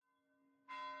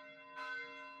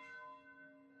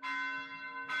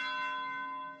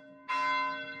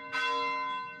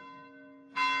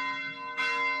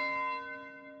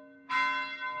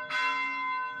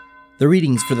The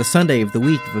readings for the Sunday of the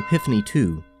week of Epiphany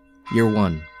 2, Year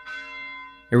 1.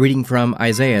 A reading from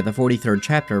Isaiah, the 43rd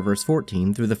chapter, verse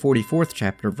 14, through the 44th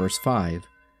chapter, verse 5.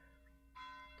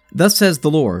 Thus says the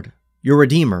Lord, your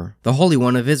Redeemer, the Holy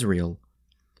One of Israel.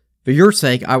 For your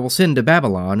sake I will send to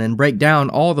Babylon and break down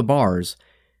all the bars,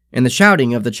 and the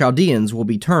shouting of the Chaldeans will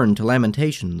be turned to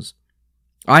lamentations.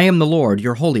 I am the Lord,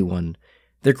 your Holy One,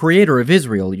 the Creator of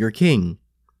Israel, your King.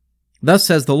 Thus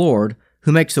says the Lord,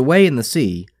 who makes a way in the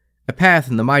sea, a path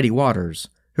in the mighty waters,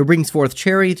 who brings forth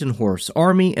chariot and horse,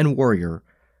 army and warrior.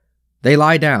 They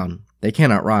lie down, they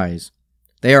cannot rise.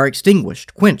 They are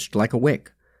extinguished, quenched like a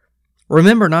wick.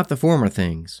 Remember not the former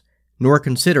things, nor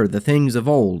consider the things of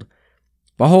old.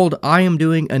 Behold, I am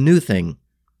doing a new thing.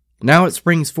 Now it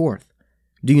springs forth.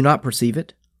 Do you not perceive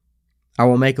it? I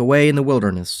will make a way in the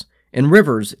wilderness, and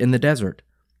rivers in the desert.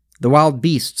 The wild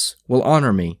beasts will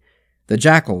honor me, the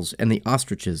jackals and the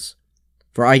ostriches.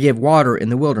 For I give water in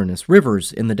the wilderness,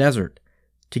 rivers in the desert,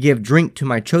 to give drink to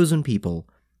my chosen people,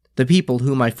 the people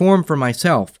whom I form for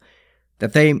myself,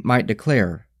 that they might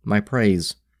declare my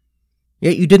praise.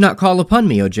 Yet you did not call upon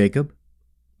me, O Jacob,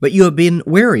 but you have been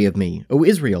weary of me, O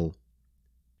Israel.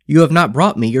 You have not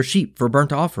brought me your sheep for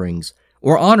burnt offerings,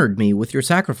 or honored me with your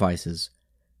sacrifices.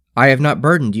 I have not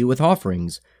burdened you with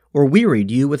offerings, or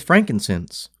wearied you with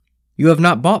frankincense. You have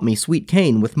not bought me sweet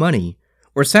cane with money,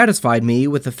 or satisfied me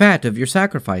with the fat of your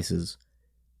sacrifices.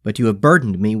 But you have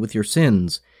burdened me with your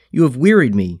sins, you have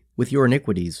wearied me with your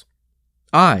iniquities.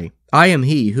 I am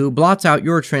he who blots out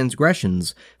your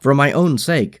transgressions for my own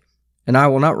sake, and I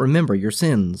will not remember your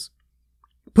sins.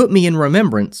 Put me in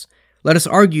remembrance, let us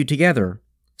argue together.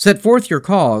 Set forth your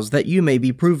cause, that you may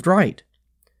be proved right.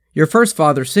 Your first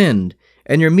father sinned,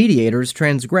 and your mediators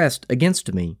transgressed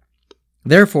against me.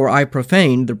 Therefore I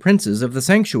profaned the princes of the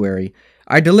sanctuary.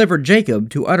 I delivered Jacob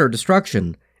to utter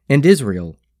destruction, and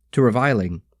Israel to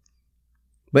reviling.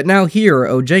 But now hear,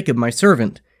 O Jacob my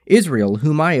servant, Israel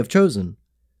whom I have chosen.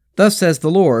 Thus says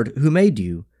the Lord, who made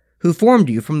you, who formed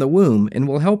you from the womb, and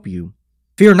will help you.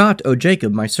 Fear not, O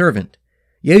Jacob my servant,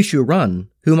 Yeshurun,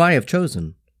 whom I have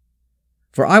chosen.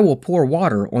 For I will pour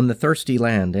water on the thirsty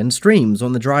land, and streams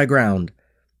on the dry ground.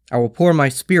 I will pour my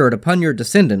spirit upon your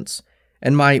descendants,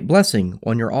 and my blessing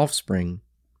on your offspring.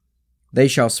 They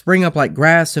shall spring up like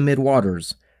grass amid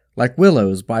waters, like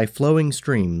willows by flowing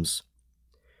streams.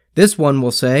 This one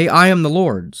will say, I am the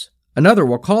Lord's. Another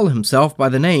will call himself by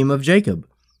the name of Jacob.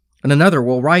 And another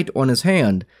will write on his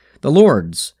hand, the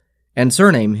Lord's, and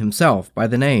surname himself by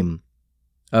the name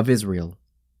of Israel.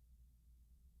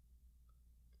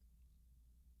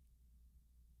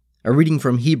 A reading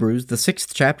from Hebrews, the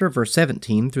 6th chapter, verse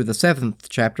 17, through the 7th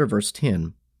chapter, verse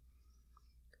 10.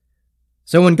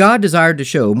 So when God desired to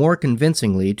show more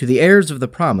convincingly to the heirs of the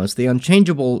promise the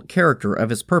unchangeable character of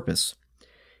his purpose,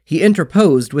 he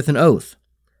interposed with an oath,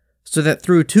 so that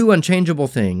through two unchangeable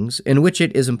things, in which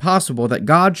it is impossible that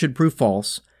God should prove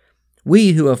false,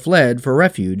 we who have fled for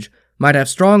refuge might have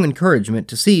strong encouragement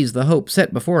to seize the hope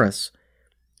set before us.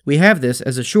 We have this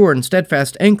as a sure and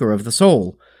steadfast anchor of the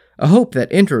soul, a hope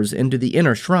that enters into the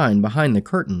inner shrine behind the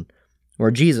curtain,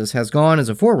 where Jesus has gone as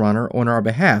a forerunner on our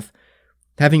behalf,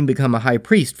 having become a high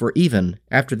priest for even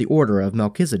after the order of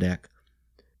Melchizedek.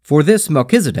 For this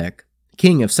Melchizedek,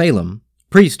 king of Salem,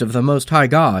 priest of the Most High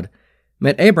God,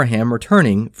 met Abraham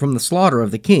returning from the slaughter of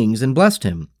the kings and blessed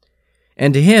him.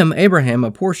 And to him Abraham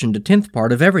apportioned a 10th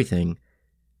part of everything.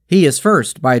 He is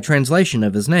first, by a translation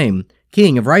of his name,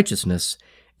 King of Righteousness,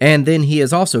 and then he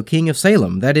is also King of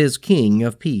Salem, that is, King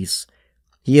of Peace.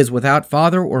 He is without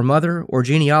father or mother or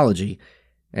genealogy,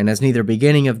 and has neither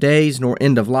beginning of days nor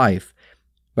end of life,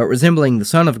 but resembling the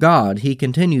Son of God, he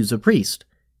continues a priest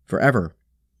forever.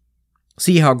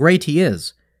 See how great he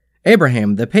is.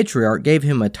 Abraham, the patriarch, gave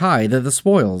him a tithe of the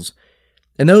spoils,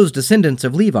 and those descendants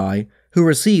of Levi, who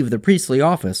receive the priestly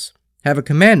office, have a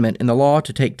commandment in the law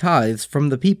to take tithes from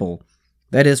the people,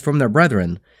 that is, from their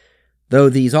brethren, though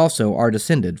these also are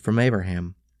descended from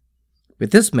Abraham.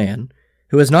 But this man,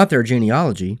 who has not their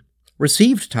genealogy,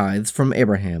 received tithes from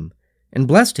Abraham, and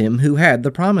blessed him who had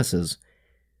the promises.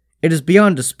 It is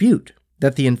beyond dispute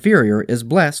that the inferior is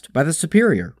blessed by the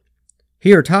superior.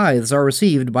 Here tithes are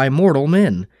received by mortal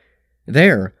men,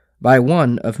 there by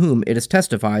one of whom it is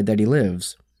testified that he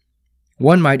lives.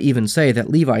 One might even say that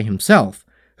Levi himself,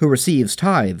 who receives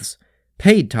tithes,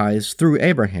 paid tithes through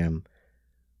Abraham,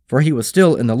 for he was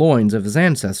still in the loins of his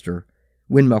ancestor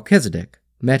when Melchizedek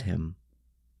met him.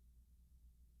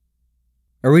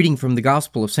 A reading from the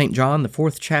Gospel of St. John, the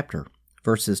 4th chapter,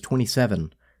 verses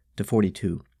 27 to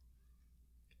 42.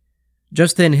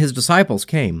 Just then his disciples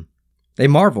came. They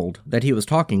marveled that he was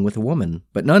talking with a woman,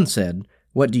 but none said,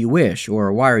 What do you wish,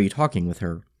 or why are you talking with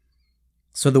her?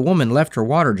 So the woman left her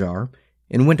water jar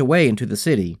and went away into the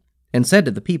city, and said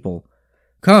to the people,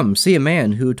 "Come, see a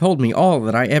man who told me all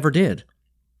that I ever did.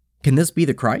 Can this be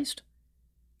the Christ?"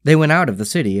 They went out of the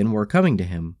city and were coming to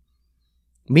him.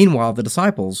 Meanwhile the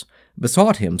disciples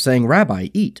besought him, saying, "Rabbi,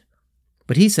 eat."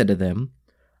 But he said to them,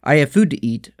 "I have food to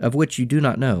eat of which you do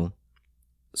not know."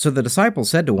 So the disciples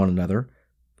said to one another,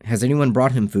 "Has anyone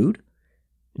brought him food?"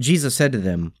 Jesus said to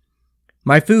them,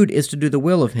 "My food is to do the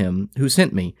will of him who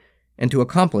sent me, and to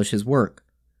accomplish his work.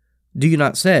 Do you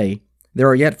not say, 'There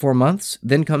are yet 4 months,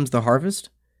 then comes the harvest'?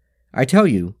 I tell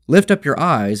you, lift up your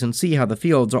eyes and see how the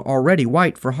fields are already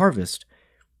white for harvest.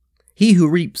 He who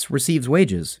reaps receives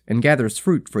wages, and gathers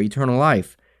fruit for eternal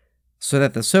life, so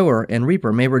that the sower and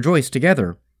reaper may rejoice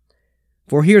together.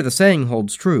 For here the saying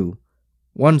holds true,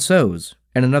 'One sows,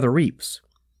 and another reaps.'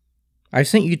 I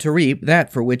sent you to reap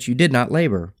that for which you did not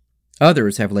labor.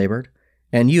 Others have labored,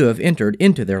 and you have entered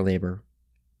into their labor."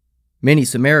 Many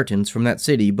Samaritans from that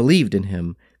city believed in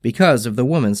him because of the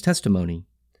woman's testimony.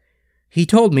 "He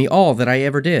told me all that I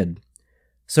ever did."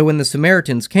 So when the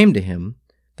Samaritans came to him,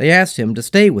 they asked him to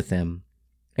stay with them,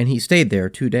 and he stayed there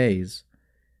 2 days.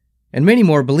 And many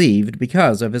more believed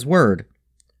because of his word.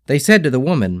 They said to the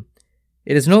woman,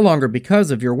 "It is no longer because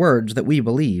of your words that we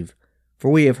believe, for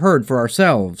we have heard for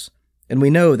ourselves, and we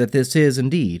know that this is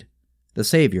indeed the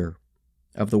Savior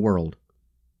of the world."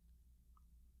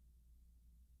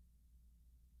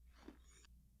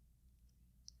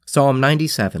 Psalm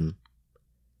 97.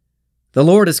 The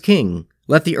Lord is King,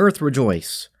 let the earth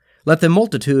rejoice, let the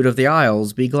multitude of the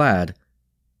isles be glad.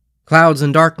 Clouds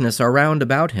and darkness are round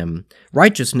about him,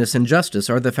 righteousness and justice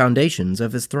are the foundations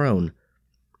of his throne.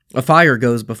 A fire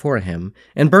goes before him,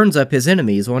 and burns up his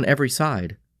enemies on every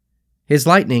side. His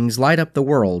lightnings light up the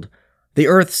world, the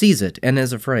earth sees it and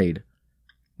is afraid.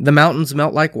 The mountains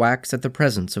melt like wax at the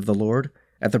presence of the Lord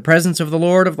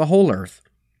of the whole earth.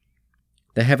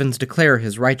 The heavens declare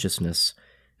his righteousness,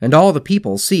 and all the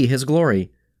people see his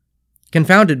glory.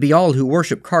 Confounded be all who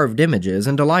worship carved images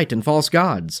and delight in false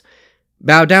gods.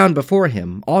 Bow down before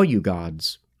him, all you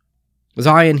gods.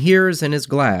 Zion hears and is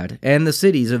glad, and the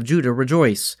cities of Judah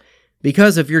rejoice,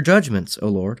 because of your judgments, O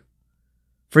Lord.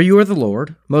 For you are the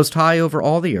Lord, most high over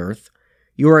all the earth.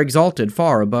 You are exalted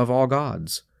far above all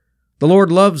gods. The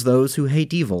Lord loves those who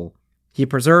hate evil. He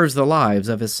preserves the lives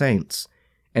of his saints,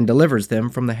 and delivers them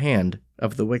from the hand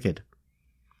of the wicked.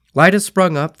 Light has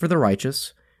sprung up for the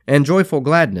righteous, and joyful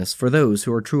gladness for those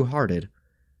who are true-hearted.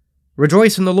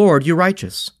 Rejoice in the Lord, you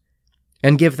righteous,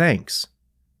 and give thanks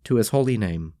to his holy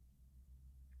name.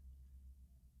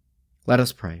 Let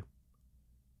us pray.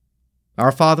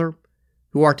 Our Father,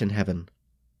 who art in heaven,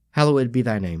 hallowed be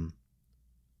thy name.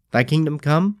 Thy kingdom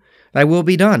come, thy will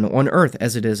be done on earth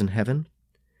as it is in heaven.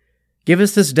 Give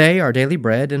us this day our daily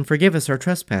bread, and forgive us our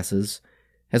trespasses,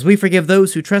 as we forgive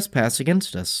those who trespass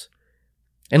against us.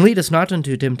 And lead us not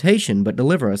into temptation, but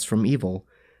deliver us from evil.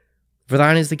 For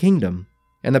thine is the kingdom,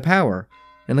 and the power,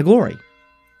 and the glory,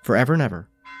 forever and ever.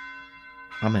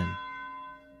 Amen.